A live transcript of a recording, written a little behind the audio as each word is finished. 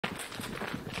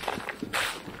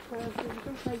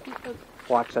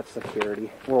Watch, that's security.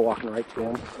 We're walking right to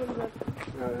him.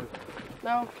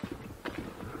 No.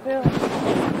 Yeah.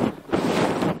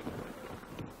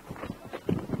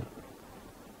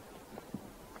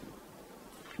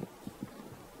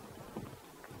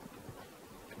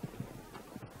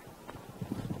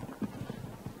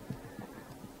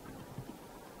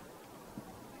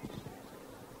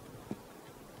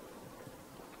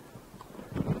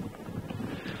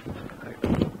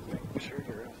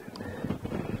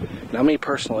 Now, me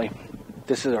personally,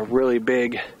 this is a really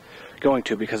big going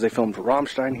to because they filmed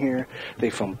Rammstein here, they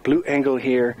filmed Blue Angle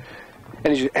here,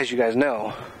 and as you guys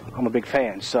know, I'm a big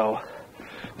fan, so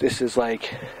this is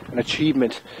like an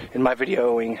achievement in my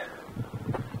videoing.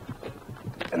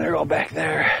 And they're all back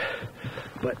there,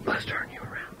 but let's turn you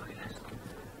around. Look at this.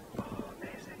 Oh,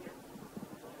 amazing.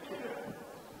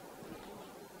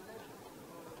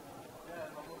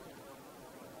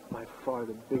 By far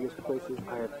the biggest places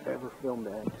I have ever filmed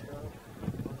at.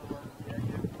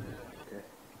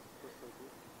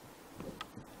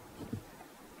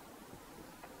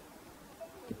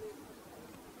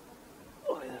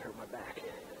 Oh, that hurt my back.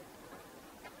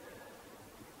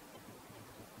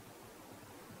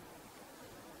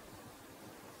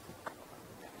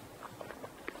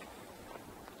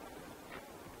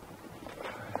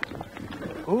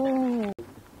 Ooh.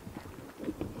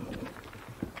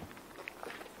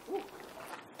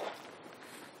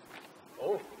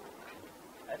 Oh,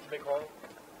 that's a big hole.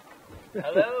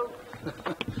 Hello?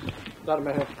 Thought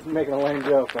I was making a lame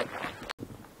joke, but.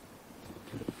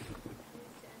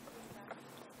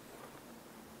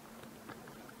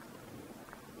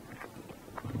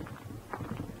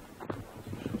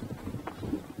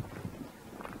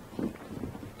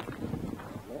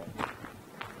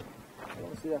 I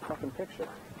want to see that fucking picture.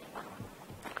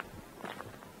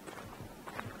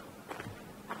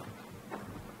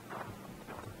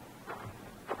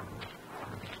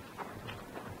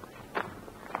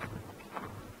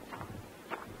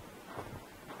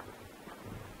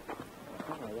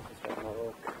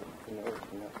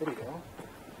 Video.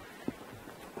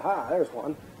 Ah, there's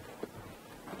one.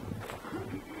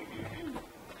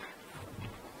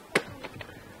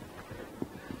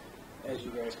 As you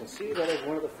guys can see, that is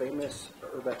one of the famous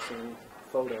Urbexing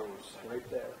photos right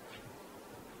there.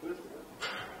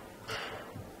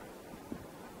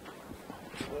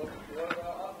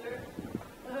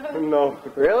 No.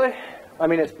 Really? I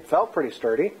mean, it felt pretty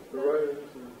sturdy.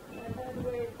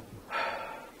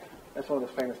 That's one of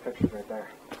those famous pictures right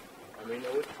there. I mean,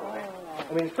 I would try.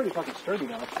 I mean, it's pretty fucking sturdy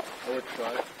though. I would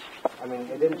try. I mean,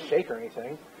 it didn't shake or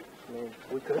anything. I mean,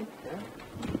 we could. Yeah.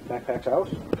 Backpack's out.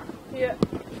 Yeah.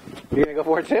 You gonna go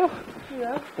for it too?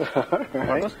 Yeah.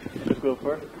 Alright. Let's go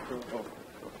for it. Oh.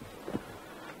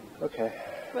 Okay.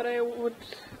 But I would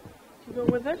go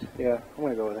with it? Yeah, I'm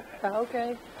gonna go with it. Ah,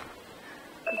 okay.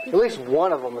 At least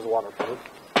one of them is waterproof.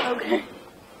 Okay.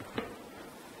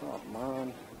 Oh,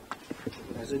 man.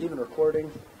 Is it even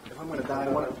recording? If I'm gonna die, I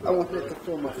want it to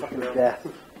film my fucking death.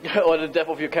 Or the depth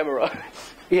of your camera.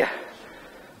 Yeah.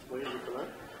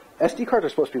 SD cards are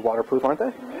supposed to be waterproof, aren't they?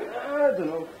 I don't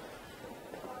know.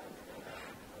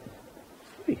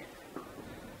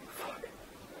 Fuck.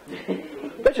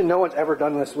 Bet you no one's ever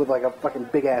done this with like a fucking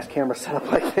big ass camera setup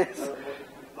like this.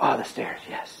 Oh, the stairs,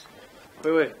 yes.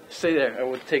 Wait, stay there. I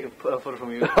will take a photo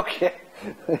from you. Okay.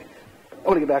 I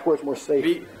want to get back where it's more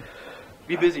safe.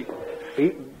 Be busy.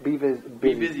 Be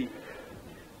busy.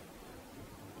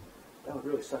 That would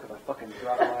really suck if I fucking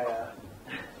dropped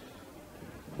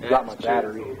my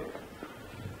battery.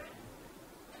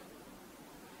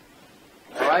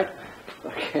 All right.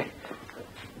 Okay.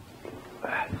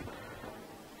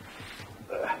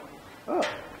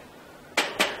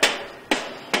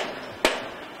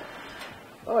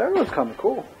 Oh, everyone's coming.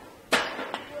 Cool.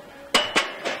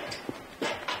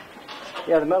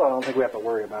 Yeah, the metal I don't think we have to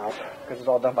worry about because it's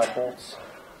all done by bolts.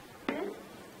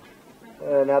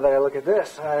 Now that I look at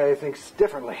this, I think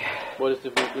differently. What is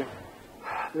different?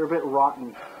 They're a bit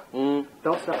rotten. Mm.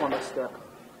 Don't step on this step.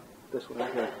 This one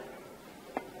right here.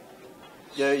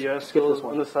 Yeah, yeah. Skip this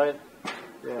one on the side.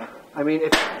 Yeah. I mean,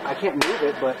 I can't move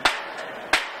it, but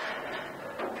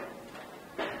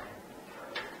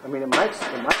I mean, it might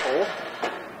hold.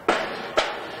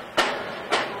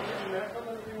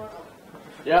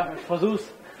 Yeah, versuch's.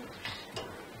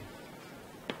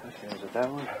 Okay, is it that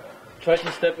one? Try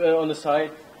to step on the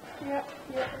side. Yeah.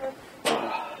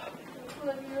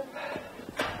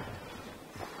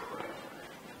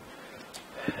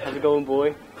 How's it going,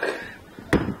 boy?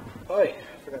 Oi, I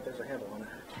forgot there's a handle on it.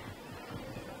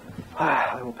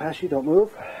 I will pass you, don't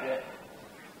move. Yeah.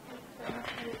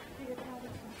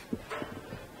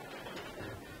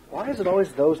 Why is it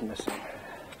always those missing?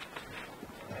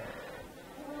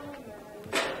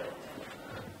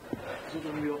 Such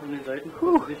irgendwie auch an den Seiten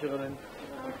sicherer rein.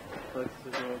 Falls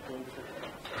es so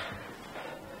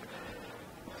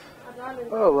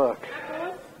Oh, look.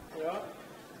 Ja.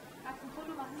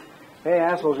 Hey,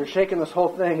 assholes, you're shaking this whole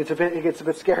thing. It gets a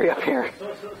bit scary up here.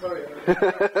 Sorry. I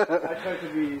tried to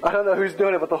be... I don't know who's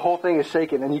doing it, but the whole thing is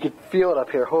shaking, and you can feel it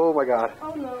up here. Oh, my God.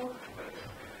 Oh no.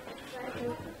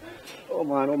 Oh,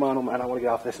 man, oh, man, oh, man. I want to get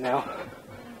off this now.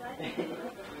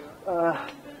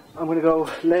 I'm going to go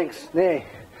links. Nee.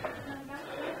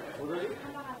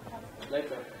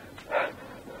 Leiter.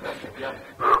 Ja,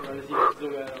 das sieht so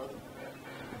geil aus.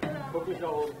 Guck mich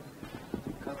nach oben.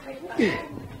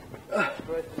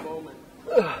 Right the moment.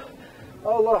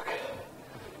 Oh, look.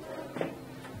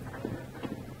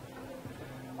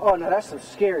 Oh, no, that's some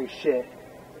scary shit.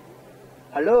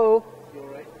 Hello? You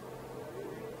alright?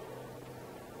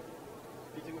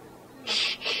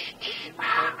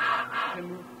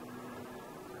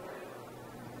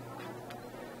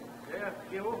 Yeah,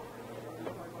 geh hoch.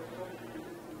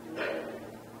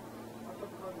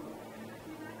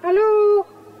 Hello?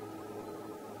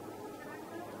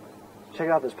 Check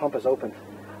it out, this pump is open.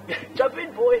 Jump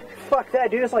in, boy. Fuck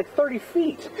that, dude, it's like 30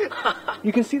 feet.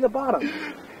 You can see the bottom.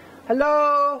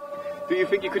 Hello? Do you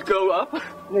think you could go up?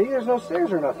 No, there's no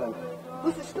stairs or nothing.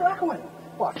 This is still going.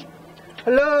 Watch.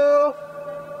 Hello?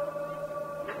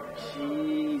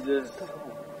 Jesus.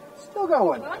 Still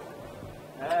going.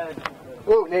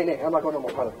 Oh, nay, I'm not going no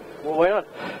more further. Well, why not?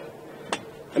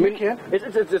 I mean, you can.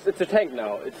 It's a tank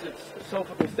now. It's so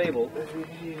fucking stable.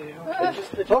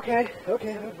 Okay.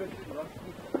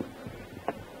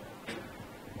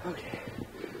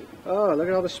 Oh, look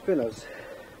at all the spinners.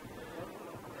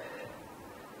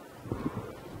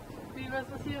 Wie, was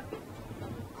ist hier?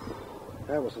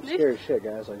 That was some scary shit,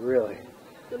 guys. Like, really.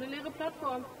 So eine leere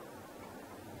Plattform.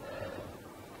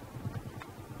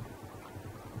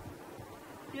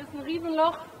 Hier ist ein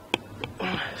Riesenloch.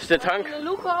 Ist der Tank? Eine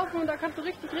Luke offen und da kannst du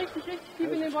richtig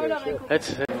tief in den Boiler reingucken.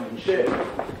 That's shit.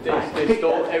 They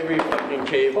stole every fucking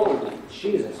cable. Holy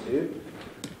Jesus, dude.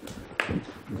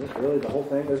 Is this really the whole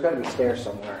thing? There's got to be stairs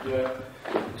somewhere. Yeah.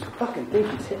 This fucking thing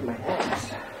keeps hitting my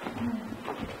ass.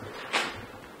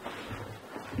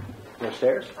 There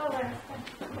stairs? Oh, there.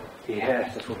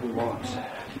 Yes, that's what we want.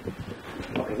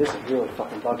 Okay, this is really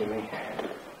fucking bugging me.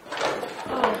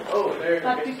 Oh, there.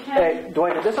 But you can't. Hey,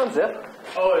 Dwayne, did this unzip?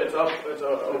 Oh, it's up. It's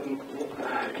open.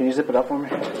 Can you zip it up for me?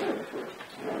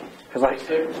 Cause like,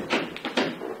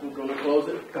 I'm gonna close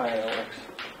it. alright, that works.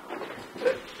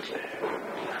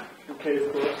 Okay,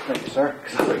 it's closed. Thank you, sir.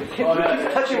 Cause I was like,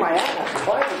 it's touching my ass.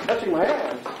 Why is it touching my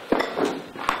ass?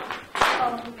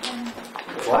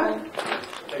 What?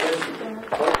 I guess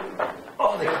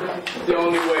Oh, they it's the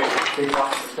only way. They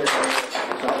locked the stairs.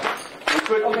 You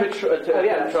could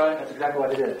try. That's exactly what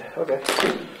I did. Okay.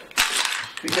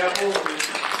 Be careful.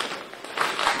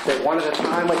 Say one at a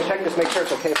time. Like, check this, make sure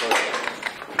it's okay for you.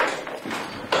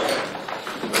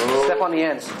 Step on the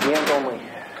ends only.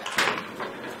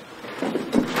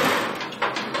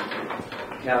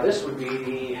 Now this would be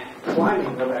the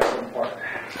climbing Urbexing part.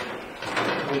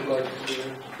 Oh,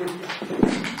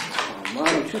 Mom,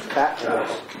 you're too fat for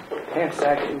this. Pants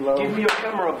sag too low. Give me your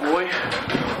camera, boy.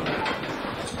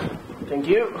 Thank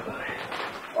you.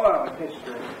 Oh, my pants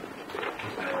straight.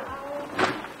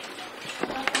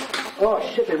 Oh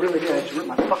shit, they really did. I just ripped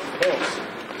my fucking pants.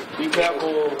 Be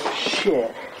careful.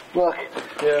 Shit. Look.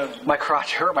 Yeah. My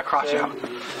crotch hurt my crotch out.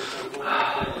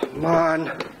 Come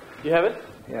on. You have it?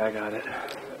 Yeah, I got it.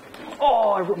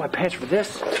 Oh, I ripped my pants for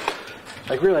this.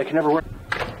 Like really, I can never wear.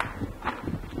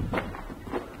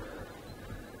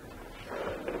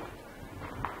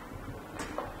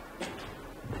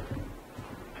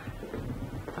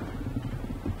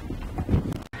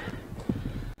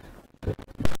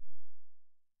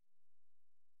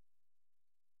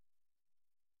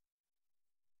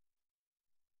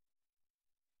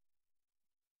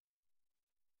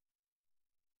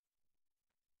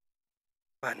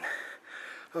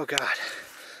 Oh God,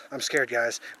 I'm scared,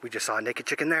 guys. We just saw a naked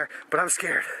chicken there, but I'm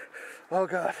scared. Oh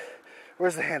God,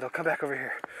 where's the handle? Come back over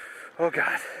here. Oh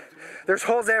God, there's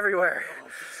holes everywhere.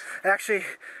 Actually,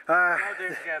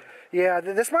 yeah,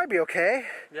 this might be okay.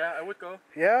 Yeah, I would go.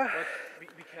 Yeah?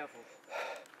 But be careful.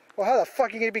 Well, how the fuck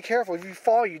are you gonna be careful? If you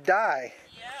fall, you die.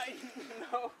 Yeah,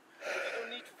 no. You don't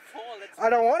need to fall. I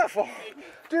don't want to fall.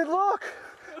 Dude, look.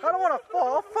 I don't want to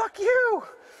fall. Fuck you.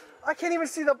 I can't even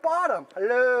see the bottom.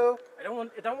 Hello. I don't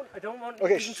want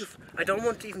Okay, even to. I don't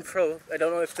want to even throw. I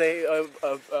don't know if they.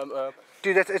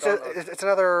 Dude, it's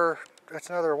another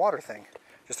water thing.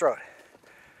 Just throw it.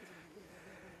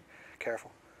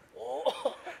 Careful.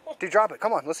 Oh. Dude, drop it.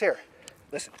 Come on, let's hear it.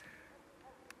 Listen.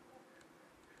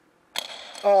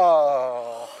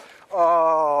 Oh.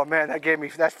 Oh, man, that gave me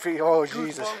that feel. Oh,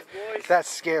 Jesus. That's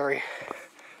scary.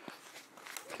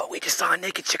 But we just saw a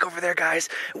naked chick over there, guys.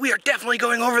 We are definitely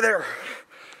going over there.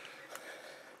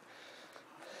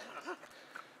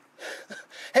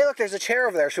 Hey, look, there's a chair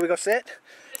over there. Should we go sit?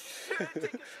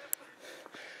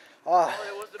 Oh,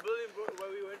 it was the building where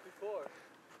we went before.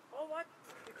 Oh, what?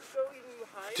 We could go even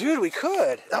higher. Dude, we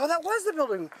could. Oh, that was the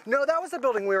building. No, that was the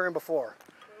building we were in before.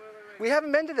 Wait. We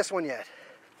haven't been to this one yet.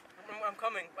 I'm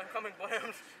coming, but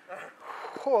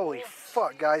Holy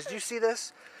fuck, guys. Do you see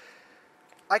this?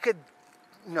 I could...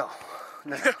 No.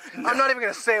 I'm not even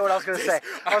going to say what I was going to say.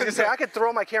 I was going to say I could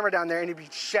throw my camera down there and it'd be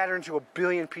shattered into a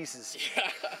billion pieces.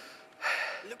 Yeah.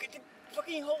 Look at the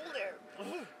fucking hole there.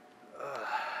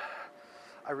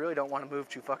 I really don't want to move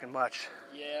too fucking much.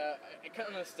 Yeah, I can't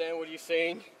understand what you're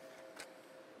saying.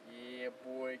 Yeah,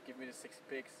 boy, give me the 6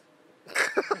 pics.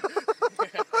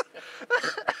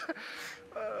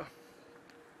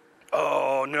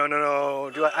 Oh, no.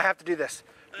 Do I have to do this?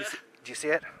 Do you see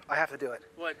it? I have to do it.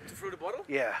 What, through the bottle?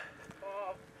 Yeah.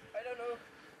 I don't know.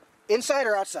 Inside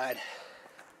or outside?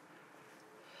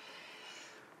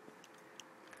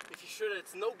 If you're sure that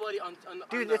it's nobody on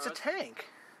Dude, it's a tank.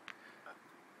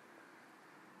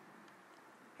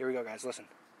 Here we go, guys. Listen.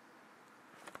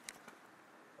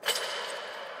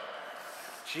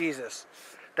 Jesus.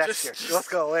 That's scary. Let's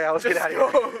go. Yeah, let's get out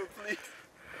of here. Please.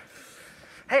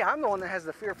 Hey, I'm the one that has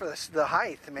the fear for the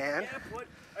height, man. Yeah, but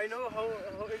I know how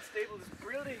unstable this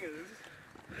building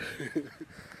is.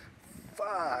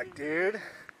 Fuck, dude.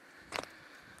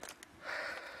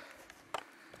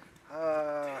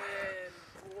 Man,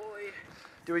 boy.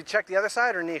 Do we check the other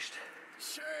side or niched?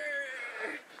 Sure.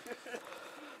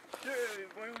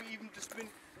 Why don't we even just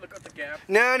look at the gap?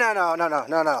 No.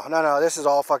 This is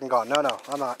all fucking gone. No,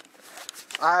 I'm not.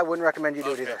 I wouldn't recommend you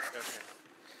do it either. Okay.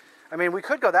 I mean, we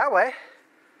could go that way.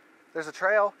 There's a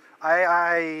trail.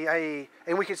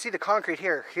 And we can see the concrete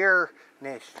here. Here,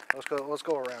 niched. Let's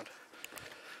go around.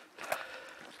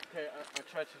 Okay, I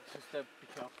try to step be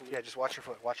careful. Yeah, just watch your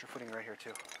foot. Watch your footing right here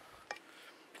too.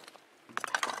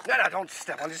 No, don't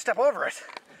step on. Just step over it.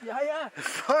 Yeah.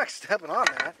 Fuck, stepping on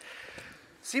that.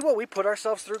 See what we put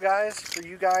ourselves through, guys, for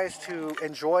you guys to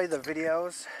enjoy the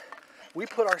videos. We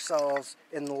put ourselves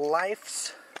in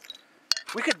life's...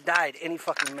 We could die at any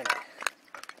fucking minute.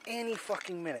 Any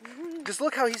fucking minute. Just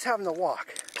look how he's having to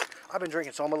walk. I've been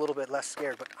drinking, so I'm a little bit less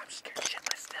scared, but I'm scared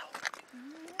shitless still.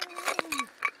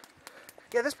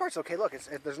 Yeah, this part's okay. Look,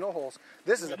 there's no holes.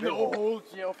 This is a big hole. Holes.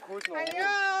 Yeah, of course no holes.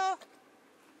 Hello.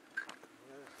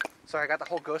 Sorry, I got the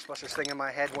whole Ghostbusters thing in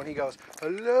my head when he goes,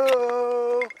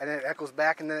 hello, and then it echoes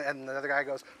back, and then the other guy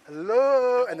goes,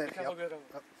 hello, and then,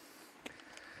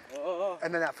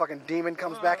 and then that fucking demon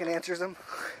comes back and answers him.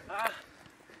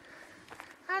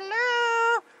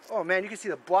 Hello. Oh man, you can see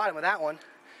the bottom of that one.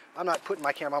 I'm not putting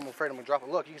my camera, I'm afraid I'm gonna drop it.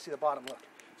 Look, you can see the bottom, look.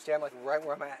 Stand like right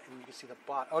where I'm at, and you can see the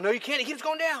bottom. Oh no, you can't, it keeps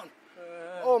going down.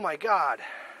 Oh my God.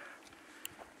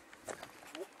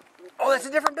 Oh, that's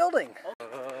a different building.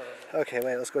 Okay,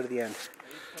 wait, let's go to the end.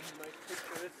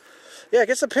 Yeah,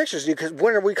 get some pictures, dude, because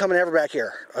when are we coming ever back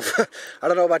here? I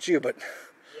don't know about you, but...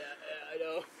 Yeah, I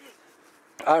know.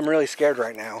 I'm really scared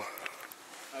right now.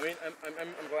 I mean,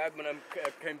 I'm glad when I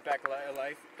came back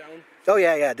alive down. Oh,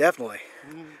 yeah, definitely.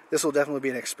 This will definitely be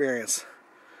an experience.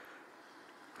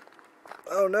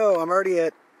 Oh, no, I'm already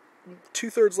at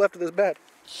 2/3 left of this bat.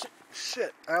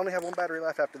 Shit, I only have 1 battery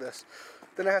left after this.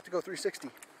 Then I have to go 360.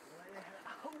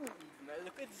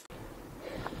 Look at this.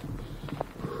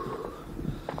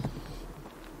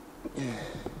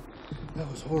 That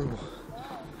was horrible.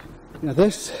 Now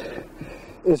this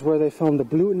is where they filmed the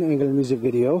Blue and Angle music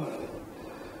video.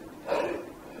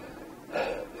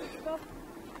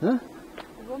 Huh? The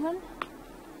woman?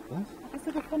 What? Hast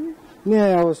du gefunden?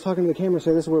 Yeah, I was talking to the camera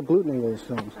saying this is where Blue and Angle is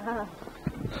filmed. Aha.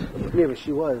 Yeah, but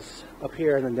she was up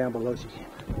here and then down below she came.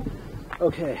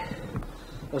 Okay,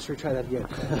 let's retry that again.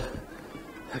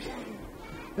 Okay,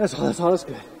 that's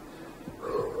good.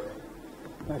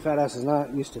 My fat ass is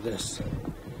not used to this.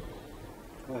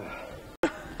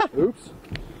 Oops.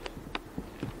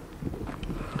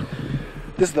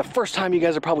 This is the first time you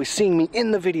guys are probably seeing me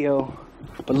in the video,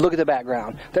 but look at the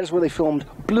background. That is where they filmed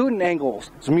Blue and Angle's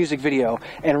music video,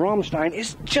 and Rammstein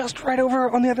is just right over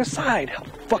on the other side. How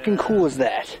fucking cool is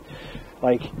that?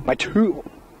 Like, my two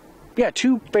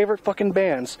favorite fucking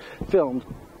bands filmed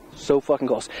so fucking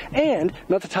close. And,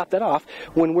 not to top that off,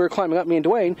 when we were climbing up, me and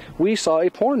Dwayne, we saw a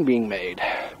porn being made.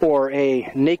 Or a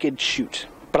naked shoot.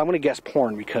 But I'm going to guess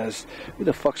porn, because who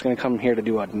the fuck's going to come here to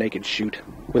do a naked shoot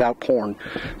without porn?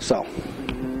 So,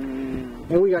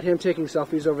 And we got him taking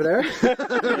selfies over there.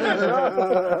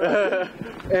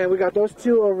 And we got those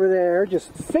two over there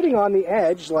just sitting on the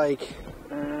edge like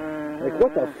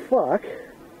what the fuck?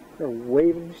 They're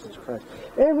waving, Jesus Christ.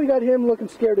 And we got him looking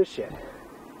scared as shit.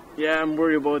 Yeah, I'm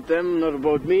worried about them, not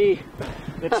about me.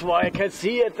 That's why I can't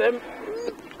see at them.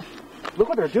 Look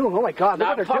what they're doing. Oh my God, look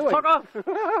what they're doing. Fuck off!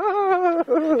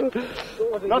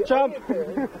 Not jump!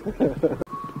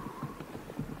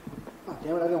 Oh,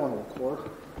 damn it, I didn't want to record.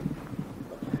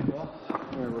 Well,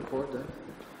 I'm going to record then.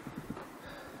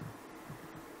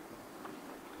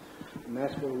 And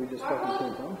that's where we just fucking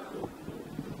came from.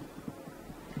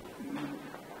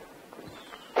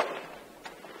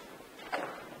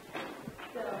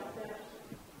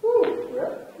 Woo!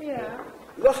 Yeah.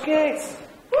 Los gates!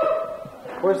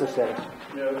 Where's the stairs?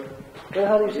 Yeah. Where the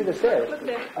hell do you see the stairs? Look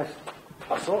there.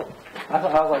 I saw it. I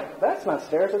was like, that's not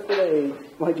stairs, that's where they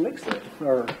like mixed it.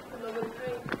 Or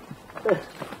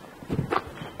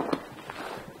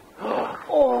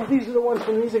oh, these are the ones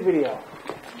from the music video.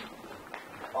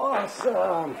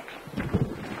 Awesome.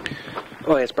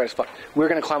 Oh, yeah, it's bright as fuck. We're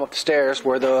gonna climb up the stairs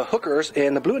where the hookers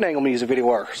in the Blue and Angle music video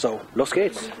are. So, Los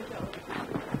Gates.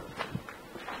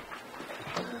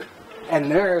 And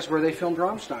there's where they filmed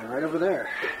Rammstein, right over there.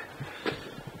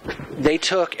 They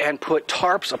took and put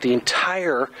tarps up the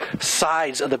entire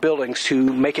sides of the buildings to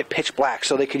make it pitch black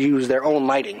so they could use their own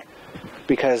lighting.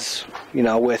 Because, you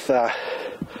know, with...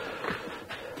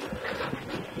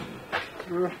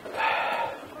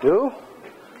 Do?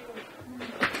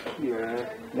 Yeah.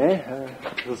 Yeah.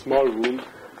 It's a small room.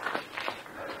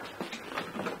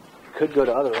 Could go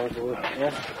to other ones.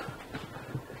 Yeah.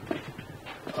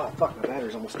 Oh, fuck, my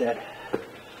battery's almost dead.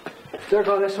 They're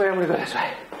going this way, I'm going to go this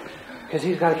way. Because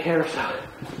he's got a camera, so...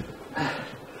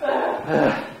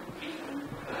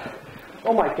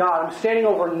 Oh my God, I'm standing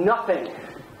over nothing.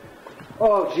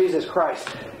 Oh, Jesus Christ.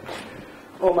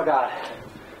 Oh my God.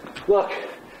 Look,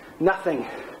 nothing.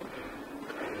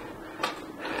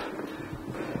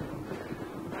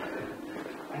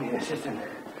 I need to sit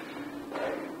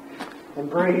and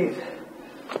breathe.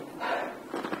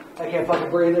 I can't fucking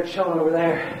breathe, they're chilling over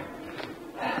there.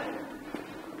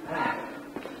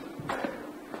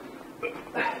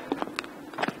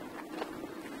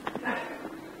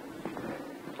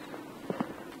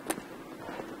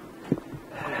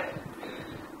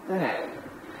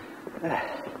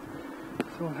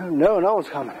 No, no one's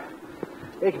coming.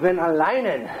 Ich bin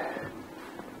alleine.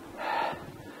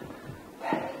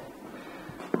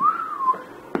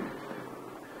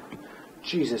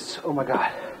 Jesus, oh my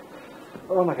God.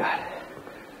 Oh my God.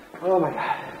 Oh my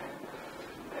God.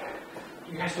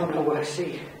 You guys don't know what I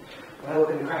see when I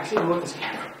look in the cracks, even with this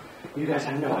camera. You guys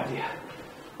have no idea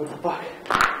what the fuck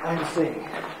I'm seeing.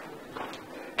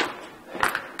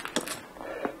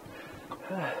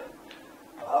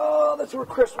 Oh, that's where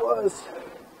Chris was.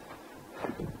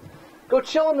 Go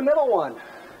chill in the middle one.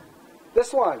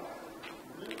 This one.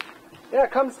 Yeah,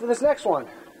 come to this next one.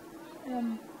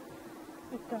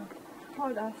 It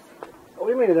told us. What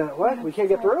do you mean? What? We can't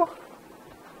get through?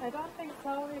 I don't think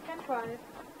so. We can try it.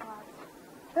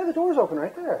 Yeah, the door's open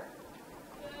right there.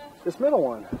 This middle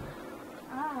one.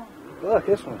 Ah. Look,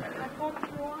 this one. I thought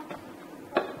you wanted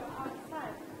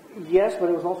outside. Yes, but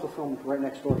it was also filmed right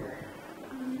next door here.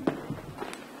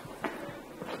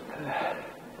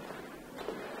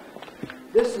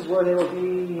 This is where they will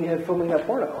be filming that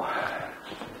porno.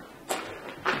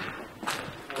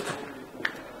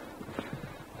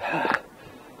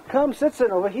 Come sit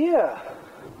over here.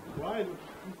 Why?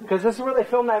 Because this is where they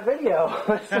filmed that video.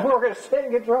 This is where we're going to sit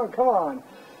and get drunk. Come on.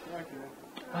 Okay.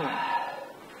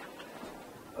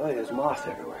 Oh, there's moss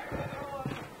everywhere.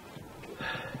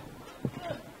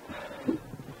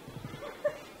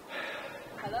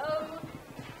 Hello.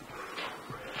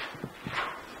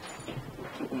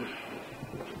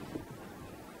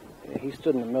 Yeah, he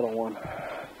stood in the middle one.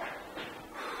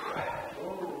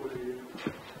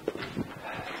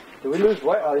 Did we lose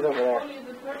White? Oh, he's over there.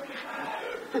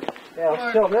 Yeah,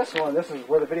 let's film this one. This is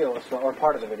where the video was from, or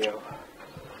part of the video.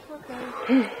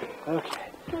 Okay.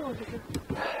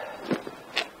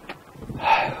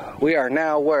 We are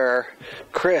now where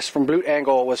Chris from Blue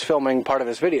Angle was filming part of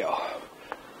his video.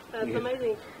 That's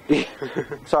amazing.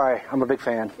 Sorry, I'm a big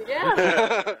fan.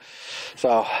 Yeah.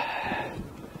 So,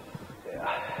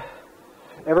 yeah.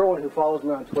 Everyone who follows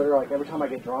me on Twitter, like every time I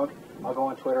get drunk, I'll go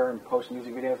on Twitter and post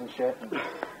music videos and shit. And,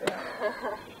 yeah.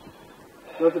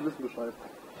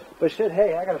 But shit,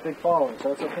 hey, I got a big following,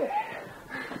 so it's okay.